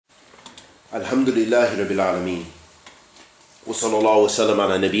Alhamdulillahi Rabbil Alameen. Wa sallallahu wa sallam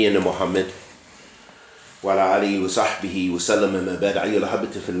ala nabiyyina Muhammad wa ala alihi wa sahbihi wa sallam ma ba'd. Ayyuhal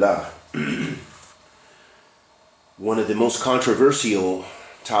habati fillah. One of the most controversial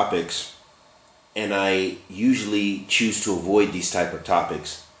topics, and I usually choose to avoid these type of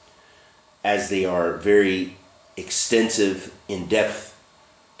topics as they are very extensive, in-depth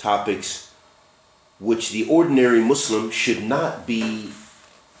topics which the ordinary Muslim should not be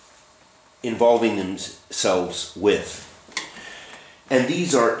involving themselves with. And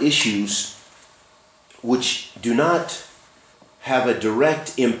these are issues which do not have a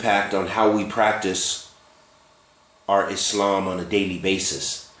direct impact on how we practice our Islam on a daily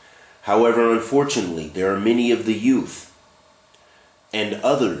basis. However, unfortunately, there are many of the youth and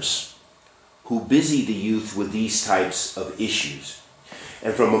others who busy the youth with these types of issues.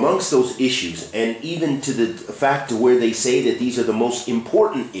 And from amongst those issues, and even to the fact to where they say that these are the most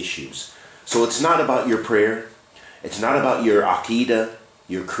important issues. So it's not about your prayer, it's not about your aqidah,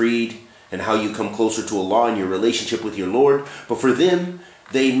 your creed, and how you come closer to Allah and your relationship with your Lord. But for them,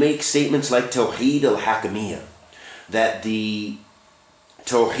 they make statements like Tawheed al-Hakimiyyah, that the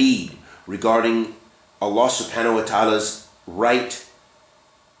Tawheed regarding Allah subhanahu wa ta'ala's right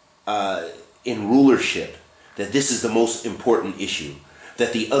in rulership, that this is the most important issue,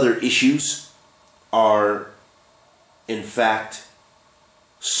 that the other issues are in fact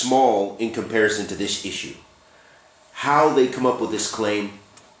small in comparison to this issue. How they come up with this claim,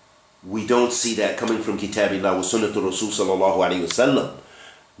 we don't see that coming from Kitabillah wa Sunnatul Rasul sallallahu alayhi wasallam,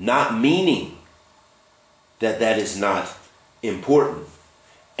 not meaning that that is not important.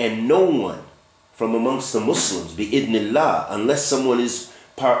 And no one from amongst the Muslims, bi'idhnillah, unless someone is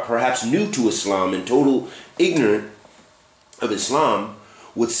perhaps new to Islam and total ignorant of Islam,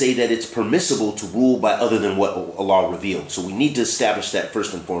 would say that it's permissible to rule by other than what Allah revealed. So we need to establish that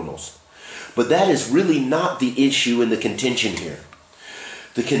first and foremost. But that is really not the issue and the contention here.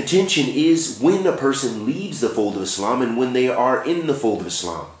 The contention is when a person leaves the fold of Islam and when they are in the fold of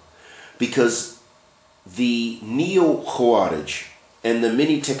Islam. Because the neo-Khawaarij and the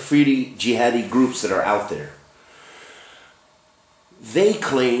many takfiri jihadi groups that are out there, they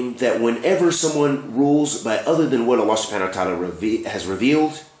claim that whenever someone rules by other than what Allah subhanahu wa ta'ala has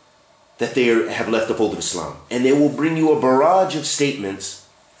revealed, that they have left the fold of Islam. And they will bring you a barrage of statements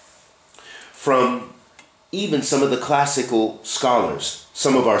from even some of the classical scholars,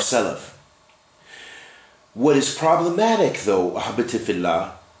 some of our Salaf. What is problematic though, ahbati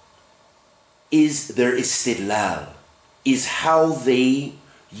fillah, is their istidlal, is how they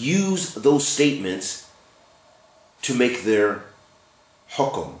use those statements to make their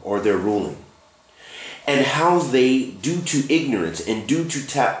hukum or their ruling, and how they, due to ignorance and due to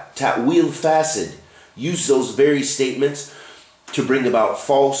ta'wil fasid, use those very statements to bring about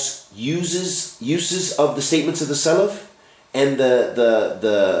false uses of the statements of the Salaf and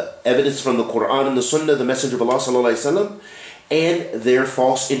the evidence from the Quran and the Sunnah, the Messenger of Allah sallallahu alaihi wasallam, and their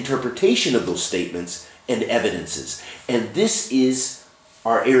false interpretation of those statements and evidences. And this is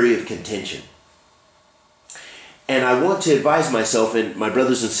our area of contention. And I want to advise myself and my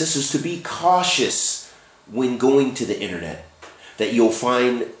brothers and sisters to be cautious when going to the internet. That you'll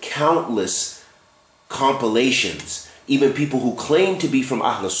find countless compilations, even people who claim to be from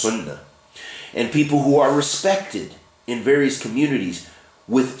Ahl Sunnah, and people who are respected in various communities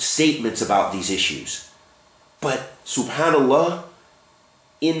with statements about these issues. But subhanallah,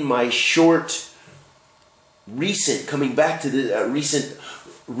 in my short, recent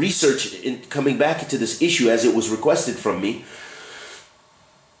research in coming back into this issue as it was requested from me,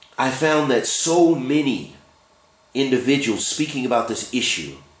 I found that so many individuals speaking about this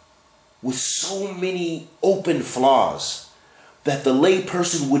issue with so many open flaws that the lay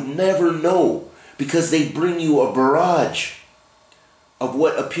person would never know, because they bring you a barrage of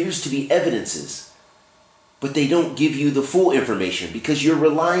what appears to be evidences, but they don't give you the full information because you're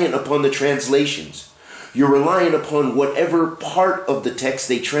reliant upon the translations. You're relying upon whatever part of the text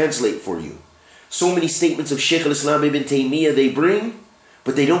they translate for you. So many statements of Shaykh al-Islam ibn Taymiyyah they bring,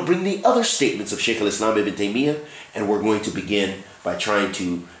 but they don't bring the other statements of Shaykh al-Islam ibn Taymiyyah. And we're going to begin by trying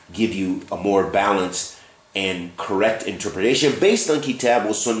to give you a more balanced and correct interpretation based on Kitab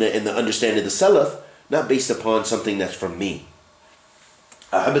wa Sunnah and the understanding of the Salaf, not based upon something that's from me.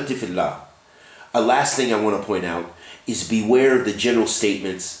 Ahbati fillah. A last thing I want to point out is beware of the general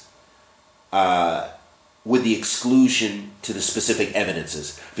statements with the exclusion to the specific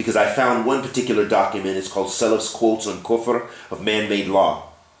evidences. Because I found one particular document, it's called Salaf's Quotes on Kufr of Man-Made Law,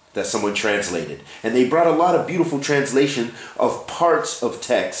 that someone translated. And they brought a lot of beautiful translation of parts of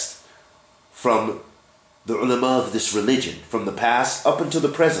text from the ulama of this religion, from the past up until the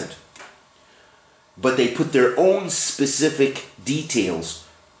present. but they put their own specific details,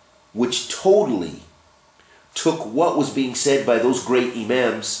 which totally took what was being said by those great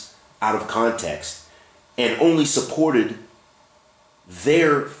imams out of context and only supported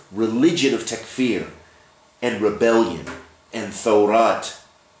their religion of takfir and rebellion and thawrat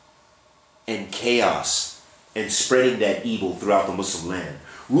and chaos and spreading that evil throughout the Muslim land.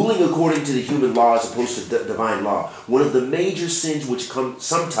 Ruling according to the human law as opposed to the divine law. One of the major sins which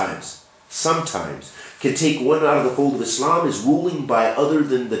sometimes can take one out of the fold of Islam is ruling by other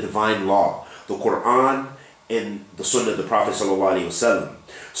than the divine law, the Quran and the Sunnah of the Prophet ﷺ.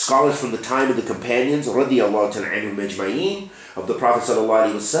 Scholars from the time of the companions, radiyallahu ta'ala anhum ajma'in, of the Prophet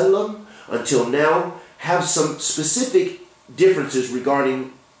ﷺ until now, have some specific differences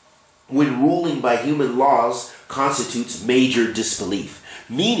regarding when ruling by human laws constitutes major disbelief.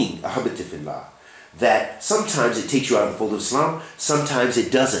 Meaning, ahabatifillah, that sometimes it takes you out of the fold of Islam, sometimes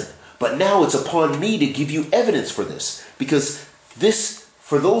it doesn't. But now it's upon me to give you evidence for this, because this,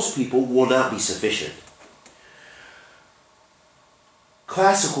 for those people, will not be sufficient.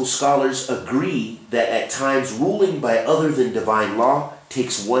 Classical scholars agree that at times ruling by other than divine law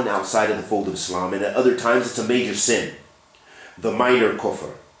takes one outside of the fold of Islam, and at other times it's a major sin, the minor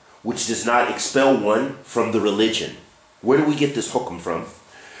kufr, which does not expel one from the religion. Where do we get this hukm from?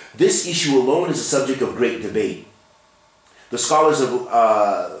 This issue alone is a subject of great debate. The scholars of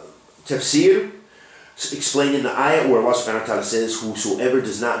tafsir explain in the ayah where Allah subhanahu wa ta'ala says, whosoever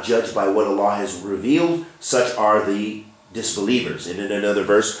does not judge by what Allah has revealed, such are the disbelievers. And in another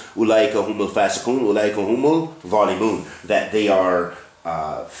verse, ulaika humul fasikun, ulaika humul zalimun, that they are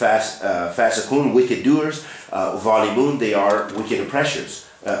fasikun, wicked doers, zalimun, they are wicked oppressors.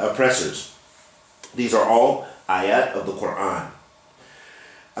 These are all ayat of the Quran.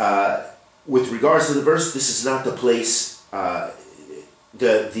 With regards to the verse, this is not the place, the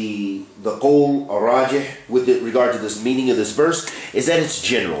qawl rajih with regard to this meaning of this verse is that it's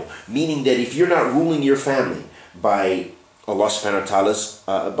general, meaning that if you're not ruling your family by Allah subhanahu wa ta'ala's,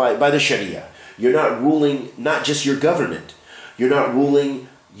 by the Sharia, you're not ruling not just your government, you're not ruling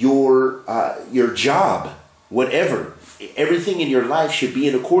your job, whatever, everything in your life should be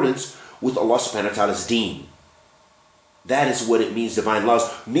in accordance with Allah subhanahu wa ta'ala's deen. That is what it means, divine laws,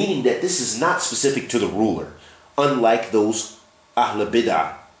 meaning that this is not specific to the ruler, unlike those Ahl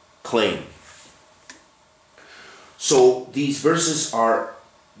Bid'ah claim. So these verses are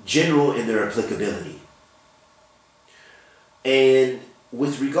general in their applicability. And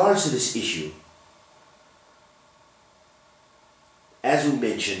with regards to this issue, as we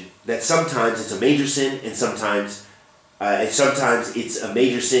mentioned, that sometimes it's a major sin and sometimes it's a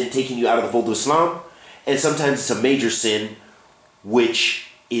major sin taking you out of the fold of Islam, and sometimes it's a major sin which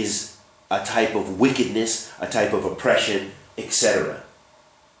is a type of wickedness, a type of oppression, etc.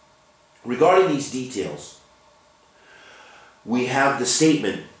 Regarding these details, we have the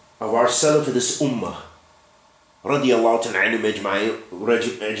statement of our Salaf of this ummah, radiyallahu ta'ala anhum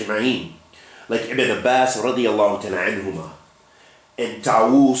ajma'in, like Ibn Abbas radiyallahu ta'ala anhuma, and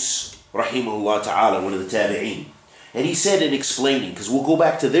Tawus rahimahullah ta'ala, one of the tabi'een. And he said in explaining, because we'll go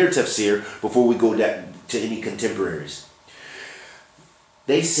back to their tafsir before we go to any contemporaries.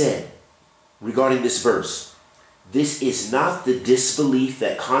 They said, regarding this verse, this is not the disbelief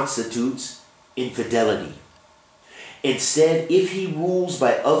that constitutes infidelity. Instead, if he rules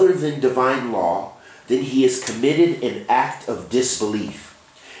by other than divine law, then he has committed an act of disbelief.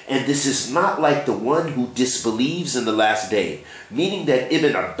 And this is not like the one who disbelieves in the last day, meaning that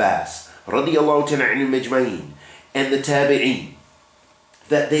Ibn Abbas, radiyallahu ta'ala anhum ajma'in, and the tabi'een,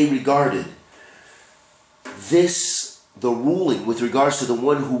 that they regarded this, the ruling with regards to the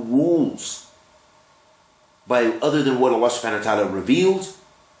one who rules by other than what Allah subhanahu wa ta'ala revealed,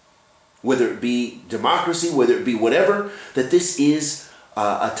 whether it be democracy, whether it be whatever, that this is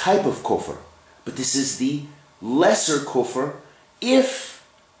a type of kufr. But this is the lesser kufr if,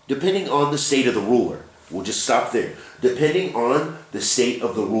 depending on the state of the ruler. We'll just stop there. Depending on the state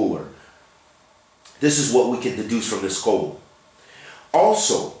of the ruler. This is what we can deduce from this qawl.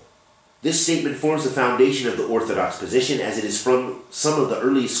 Also, this statement forms the foundation of the orthodox position, as it is from some of the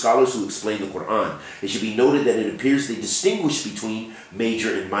earliest scholars who explain the Quran. It should be noted that it appears they distinguish between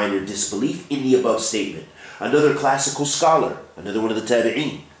major and minor disbelief in the above statement. Another classical scholar, another one of the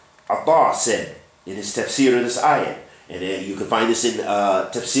tabi'een, Atta, said in his tafsir of this ayat, and you can find this in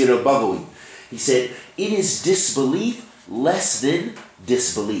tafsir of Baghawi, he said, it is disbelief less than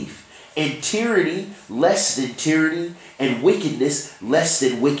disbelief, and tyranny less than tyranny, and wickedness less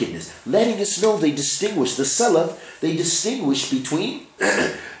than wickedness. Letting us know they distinguish, the Salaf, they distinguish between,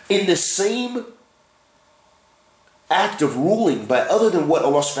 in the same act of ruling by other than what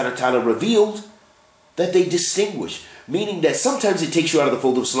Allah subhanahu wa ta'ala revealed, that they distinguish, meaning that sometimes it takes you out of the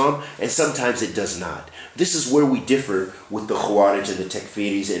fold of Islam and sometimes it does not. This is where we differ with the Khawaarij and the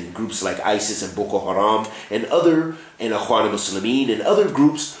Takfiris and groups like ISIS and Boko Haram and Ikhwan Muslimin and other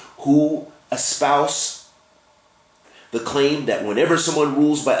groups who espouse the claim that whenever someone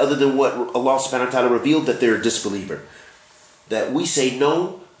rules by other than what Allah subhanahu wa ta'ala revealed, that they're a disbeliever. That we say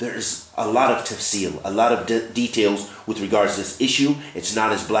no, there's a lot of tafsil, a lot of details with regards to this issue. It's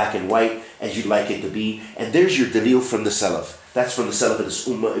not as black and white as you'd like it to be. And there's your dalil from the Salaf. That's from the Salaf of this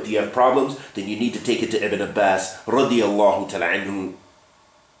ummah. If you have problems, then you need to take it to Ibn Abbas, radiyallahu ta'ala anhu,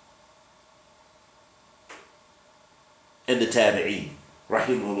 and the Tabi'een,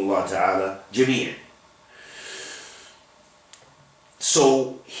 rahimahullah ta'ala, jami'an.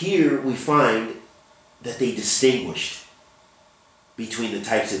 So here we find that they distinguished between the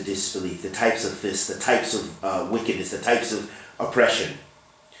types of disbelief, the types of fists, the types of wickedness, the types of oppression.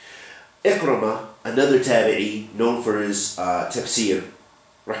 Ikramah, another tabi'i known for his tafsir,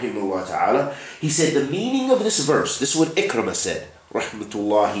 rahimahullah ta'ala, he said the meaning of this verse, this is what Ikramah said,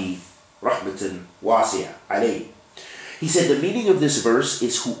 rahmatullahi rahmatan wasi'a alayhi. He said the meaning of this verse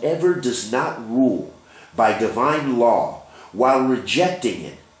is whoever does not rule by divine law while rejecting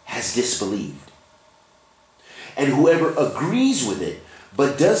it has disbelieved. And whoever agrees with it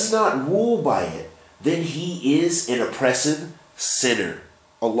but does not rule by it, then he is an oppressive sinner.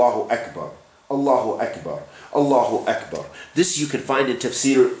 Allahu Akbar, Allahu Akbar, Allahu Akbar. This you can find in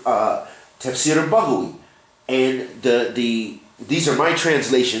Tafsir al-Baghawi. And these are my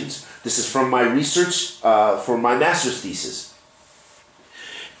translations. This is from my research for my master's thesis.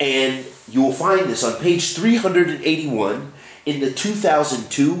 And you will find this on page 381 in the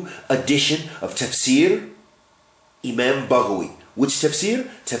 2002 edition of Tafsir Imam Baghawi. Which tafsir?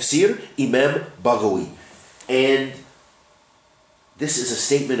 Tafsir Imam Baghawi. And this is a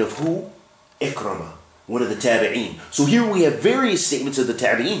statement of who? Ikramah, one of the Tabi'een. So here we have various statements of the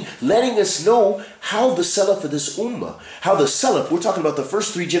Tabi'een letting us know how the Salaf of this ummah, how the Salaf, we're talking about the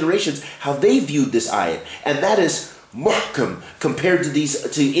first three generations, how they viewed this ayat. And that is muhkam compared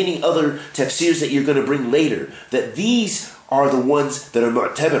to any other tafsirs that you're going to bring later. That these are the ones that are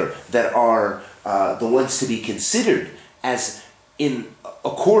mu'tabar, that are the ones to be considered as in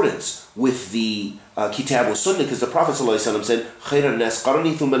accordance with the Kitab al-Sunnah, because the Prophet ﷺ said, خَيْرَ النَّاسِ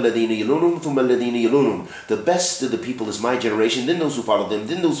قَرْنِي ثُمَّ الَّذِينَ يَلُونُهُمْ ثُمَّ الَّذِينَ يَلُونُهُمْ. The best of the people is my generation, then those who follow them,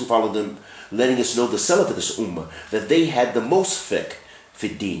 then those who follow them, letting us know the Salaf of this ummah, that they had the most fiqh fi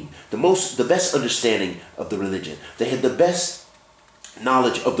deen, the best understanding of the religion. They had the best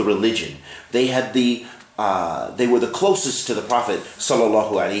knowledge of the religion. They had they were the closest to the Prophet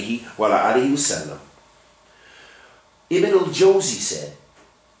sallallahu alaihi wasallam. Ibn al-Jawzi said,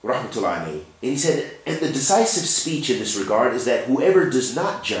 rahmatullahi alayhi, and he said, and the decisive speech in this regard is that whoever does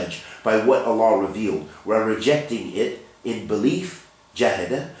not judge by what Allah revealed, while rejecting it in belief,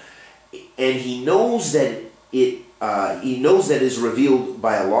 jahada, and he knows that it is revealed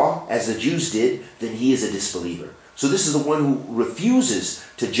by Allah, as the Jews did, then he is a disbeliever. So this is the one who refuses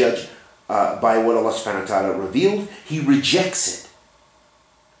to judge by what Allah subhanahu wa ta'ala revealed. He rejects it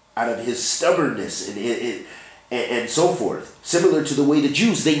out of his stubbornness and so forth. Similar to the way the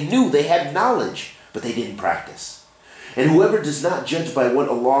Jews, they knew, they had knowledge, but they didn't practice. And whoever does not judge by what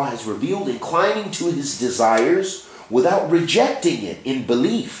Allah has revealed, inclining to his desires without rejecting it in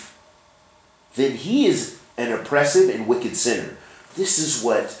belief, then he is an oppressive and wicked sinner. This is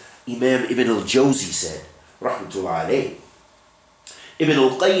what Imam Ibn al-Jawzi said, rahmatullahi alayhi. Ibn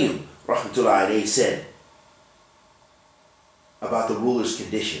al-Qayyim, rahmatullahi alayhi, said about the ruler's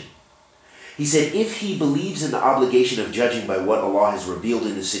condition. He said, if he believes in the obligation of judging by what Allah has revealed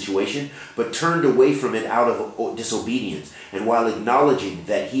in the situation, but turned away from it out of disobedience, and while acknowledging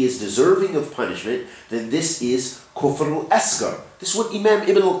that he is deserving of punishment, then this is kufr al-asghar. This is what Imam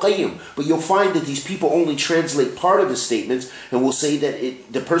Ibn al-Qayyim. But you'll find that these people only translate part of his statements and will say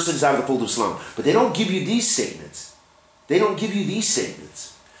that the person is out of the fold of Islam. But they don't give you these statements. They don't give you these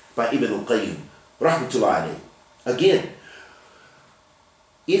statements by Ibn al-Qayyim, rahmatullahi alayhi. Again,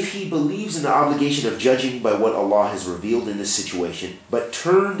 if he believes in the obligation of judging by what Allah has revealed in this situation, but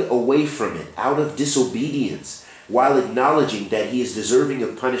turned away from it out of disobedience, while acknowledging that he is deserving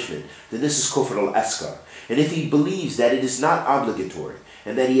of punishment, then this is kufr al-asghar. And if he believes that it is not obligatory,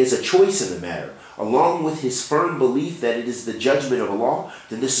 and that he has a choice in the matter, along with his firm belief that it is the judgment of Allah,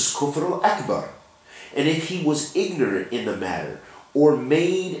 then this is kufr al-akbar. And if he was ignorant in the matter, or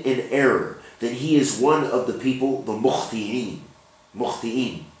made an error, then he is one of the people, the mukhti'een.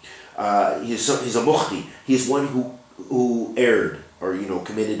 Mukhti'een. He's a mukhti. He's one who erred, or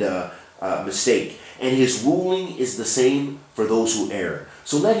committed a mistake. And his ruling is the same for those who err.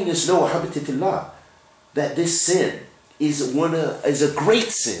 So letting us know, ahabatifillah, that this sin is a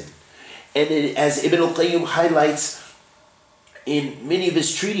great sin. And as Ibn al-Qayyim highlights in many of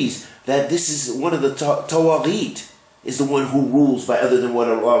his treatises, that this is one of the tawaghit, is the one who rules by other than what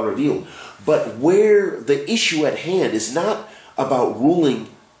Allah revealed. But where the issue at hand is not about ruling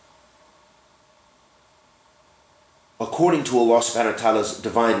according to Allah subhanahu wa ta'ala's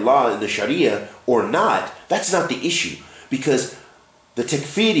divine law in the Sharia or not, that's not the issue. Because the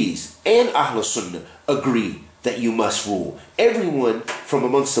Takfiris and Ahl Sunnah agree that you must rule. Everyone from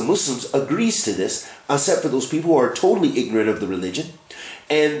amongst the Muslims agrees to this, except for those people who are totally ignorant of the religion,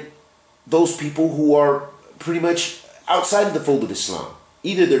 and those people who are pretty much outside of the fold of Islam.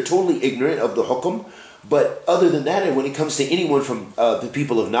 Either they're totally ignorant of the hukum, but other than that, and when it comes to anyone from the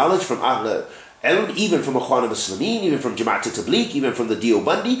people of knowledge, from Ahl Ilm, even from Ikhwan al-Muslimin, even from Jama'at al-Tabligh, even from the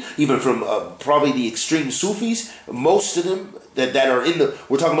Deobandi, even from probably the extreme Sufis, most of them that are in the,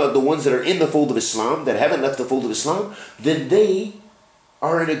 we're talking about the ones that are in the fold of Islam, that haven't left the fold of Islam, then they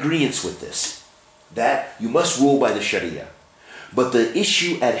are in agreement with this, that you must rule by the Sharia. But the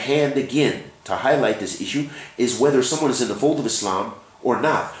issue at hand, again, to highlight this issue, is whether someone is in the fold of Islam or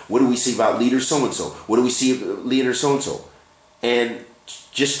not. What do we see about leader so-and-so? What do we see of leader so-and-so? And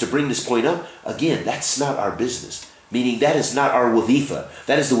just to bring this point up, again, that's not our business. Meaning that is not our wadhifa.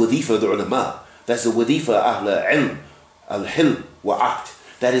 That is the wadhifa of the ulama. That's the wadhifa Ahl Ilm, Al-Hilm wa Aqd.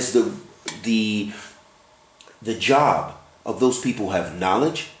 That is the job of those people who have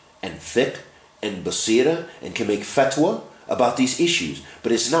knowledge and fiqh and basira and can make fatwa about these issues.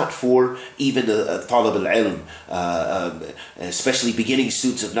 But it's not for even the talib al-ilm, especially beginning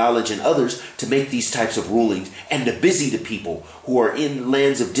students of knowledge and others, to make these types of rulings and to busy the people who are in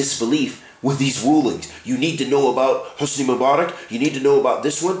lands of disbelief with these rulings. You need to know about Husni Mubarak, you need to know about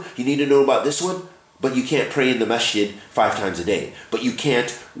this one, you need to know about this one, but you can't pray in the masjid 5 times a day. But you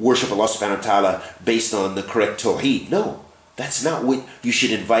can't worship Allah subhanahu wa ta'ala based on the correct tawheed. No. That's not what you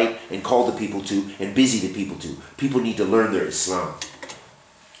should invite and call the people to and busy the people to. People need to learn their Islam.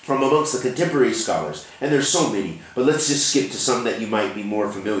 From amongst the contemporary scholars, and there's so many, but let's just skip to some that you might be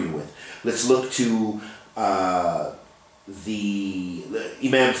more familiar with. Let's look to the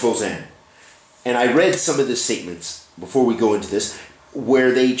Imam Fawzan. And I read some of the statements before we go into this,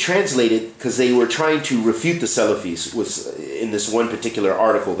 where they translated, because they were trying to refute the Salafis in this one particular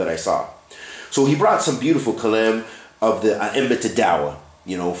article that I saw. So he brought some beautiful kalam of the A'immat al-Dawah,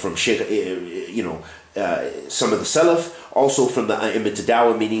 from Sheikh, some of the Salaf, also from the A'immat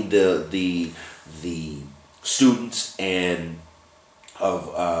al-Dawah, meaning the students and of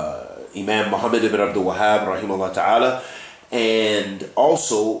Imam Muhammad ibn Abdul Wahhab, rahimahullah ta'ala, and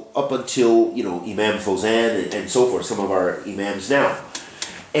also up until, Imam Fawzan and so forth, some of our Imams now.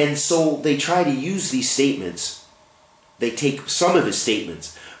 And so they try to use these statements, they take some of his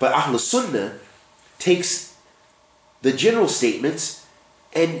statements, but Ahl Sunnah takes the general statements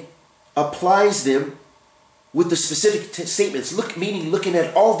and applies them with the specific statements, meaning looking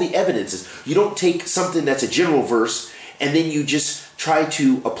at all the evidences. You don't take something that's a general verse and then you just try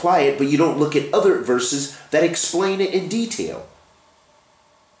to apply it, but you don't look at other verses that explain it in detail.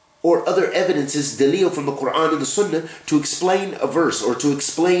 Or other evidences, dalil from the Quran and the Sunnah, to explain a verse or to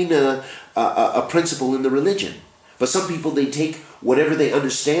explain a principle in the religion. But some people, they take whatever they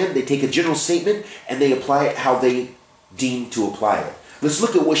understand, they take a general statement and they apply it how they deem to apply it. Let's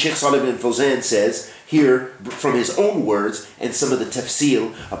look at what Sheikh Salih bin Fawzan says here from his own words and some of the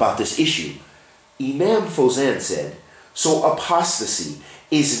tafsir about this issue. Imam Fawzan said, so apostasy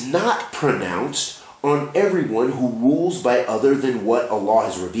is not pronounced on everyone who rules by other than what Allah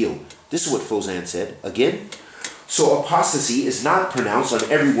has revealed. This is what Fawzan said. Again, so apostasy is not pronounced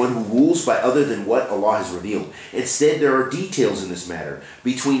on everyone who rules by other than what Allah has revealed. Instead, there are details in this matter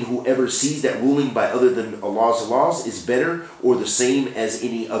between whoever sees that ruling by other than Allah's laws is better or the same as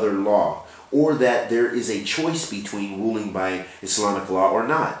any other law, or that there is a choice between ruling by Islamic law or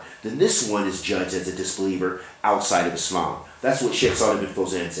not. Then this one is judged as a disbeliever outside of Islam. That's what Sheikh Salih bin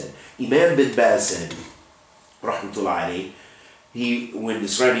Fawzan said. Imam bin Baz said, rahmatullah alayhi, when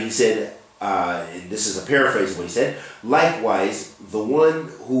describing, he said, and this is a paraphrase of what he said, likewise, the one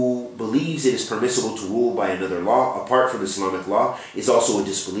who believes it is permissible to rule by another law apart from Islamic law is also a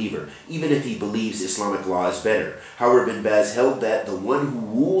disbeliever, even if he believes Islamic law is better. However, bin Baz held that the one who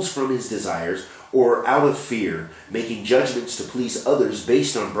rules from his desires or out of fear, making judgments to please others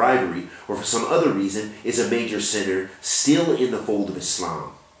based on bribery or for some other reason, is a major sinner still in the fold of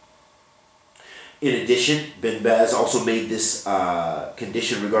Islam. In addition, bin Baz also made this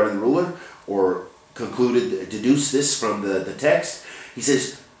condition regarding the ruler, or concluded, deduced this from the text. He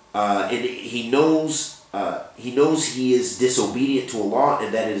says, and he knows he knows he is disobedient to Allah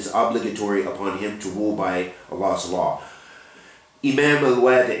and that it is obligatory upon him to rule by Allah's law. Imam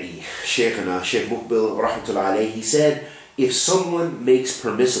Al-Wadi'i, Sheikh Muqbil, rahmatullah alayhi, he said, if someone makes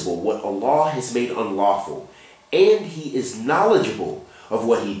permissible what Allah has made unlawful, and he is knowledgeable of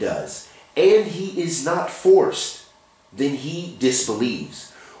what he does, and he is not forced, then he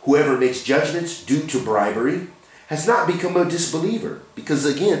disbelieves. Whoever makes judgments due to bribery has not become a disbeliever, because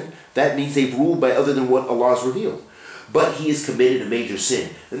again, that means they've ruled by other than what Allah has revealed. But he has committed a major sin.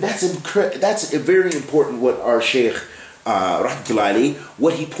 And that's a very important what our Shaykh, rahmatullah alayhi,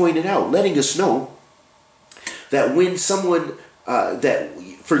 what he pointed out, letting us know that when someone,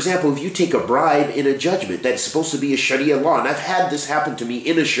 for example, if you take a bribe in a judgment that's supposed to be a Sharia law, and I've had this happen to me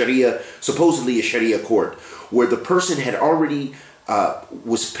in a Sharia, supposedly a Sharia court, where the person had already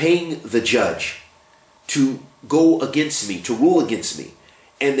was paying the judge to go against me, to rule against me,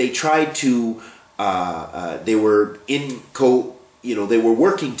 and they tried to, they were they were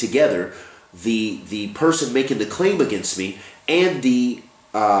working together, the person making the claim against me and the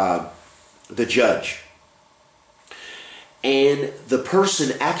judge. And the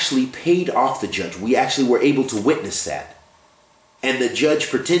person actually paid off the judge. We actually were able to witness that. And the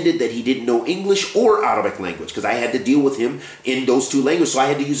judge pretended that he didn't know English or Arabic language, because I had to deal with him in those two languages. So I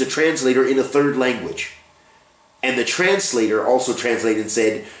had to use a translator in a third language. And the translator also translated and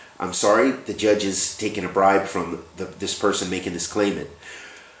said, I'm sorry, the judge is taking a bribe from this person making this claimant.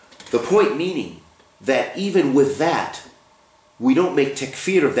 The point meaning that even with that, we don't make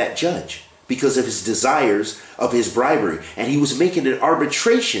takfir of that judge, because of his desires of his bribery. And he was making an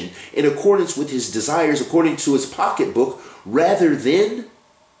arbitration in accordance with his desires, according to his pocketbook, rather than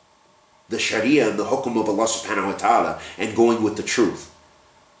the Sharia and the hukum of Allah subhanahu wa ta'ala, and going with the truth.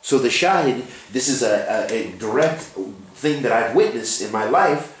 So the shahid, this is a direct thing that I've witnessed in my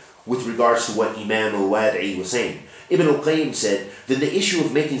life with regards to what Imam Al-Wadi'i was saying. Ibn al-Qayyim said, then the issue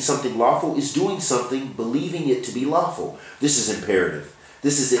of making something lawful is doing something, believing it to be lawful. This is imperative.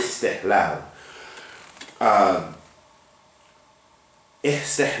 This is istihlal.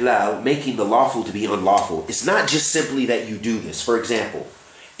 Istihlal, making the lawful to be unlawful. It's not just simply that you do this. For example,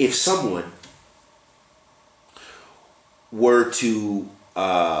 if someone were to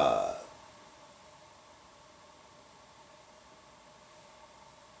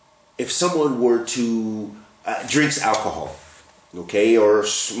drinks alcohol, okay, or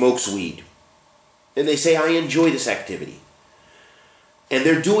smokes weed, and they say, I enjoy this activity, and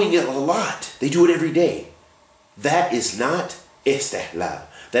they're doing it a lot, they do it every day, that is not istihlal.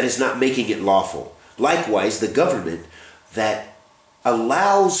 That is not making it lawful. Likewise, the government that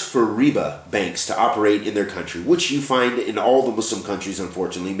allows for riba banks to operate in their country, which you find in all the Muslim countries,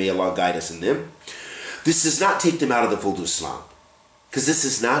 unfortunately, may Allah guide us in them, this does not take them out of the fold of Islam, because this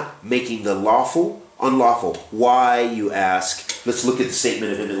is not making the lawful unlawful. Why, you ask? Let's look at the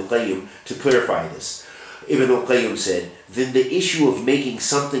statement of Ibn al-Qayyim to clarify this. Ibn al-Qayyim said, then the issue of making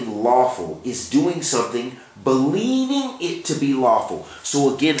something lawful is doing something, believing it to be lawful.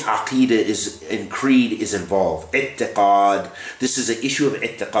 So again, aqeedah and creed is involved. I'tiqad. This is an issue of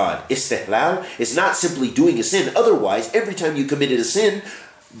i'tiqad. Istihlal is not simply doing a sin. Otherwise, every time you committed a sin,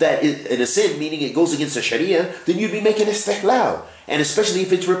 that is in a sin, meaning it goes against the Sharia, then you'd be making istihlal. And especially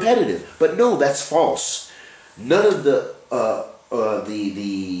if it's repetitive. But no, that's false. None of the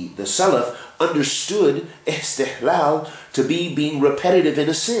Salaf understood istihlal to be being repetitive in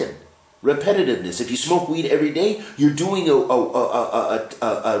a sin. Repetitiveness. If you smoke weed every day, you're doing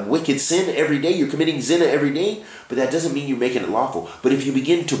a wicked sin every day. You're committing zina every day. But that doesn't mean you're making it lawful. But if you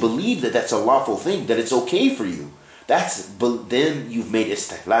begin to believe that that's a lawful thing, that it's okay for you, then you've made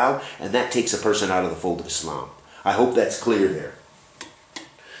istihlal, and that takes a person out of the fold of Islam. I hope that's clear there.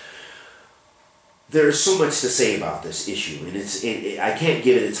 There is so much to say about this issue, and I can't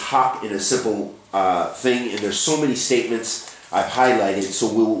give it its hop in a simple thing, and there's so many statements I've highlighted, so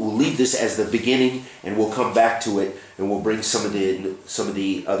we'll leave this as the beginning, and we'll come back to it, and we'll bring some of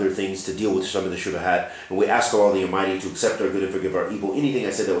the other things to deal with some of the shubahat, and we ask Allah the Almighty to accept our good and forgive our evil. Anything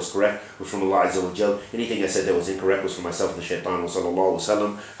I said that was correct was from Allah Azza wa Jal. Anything I said that was incorrect was from myself and the shaitan. Wa sallallahu wa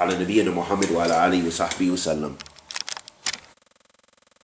sallam ala nabiyyina Muhammad wa ala alihi wa sahbihi wa sallam.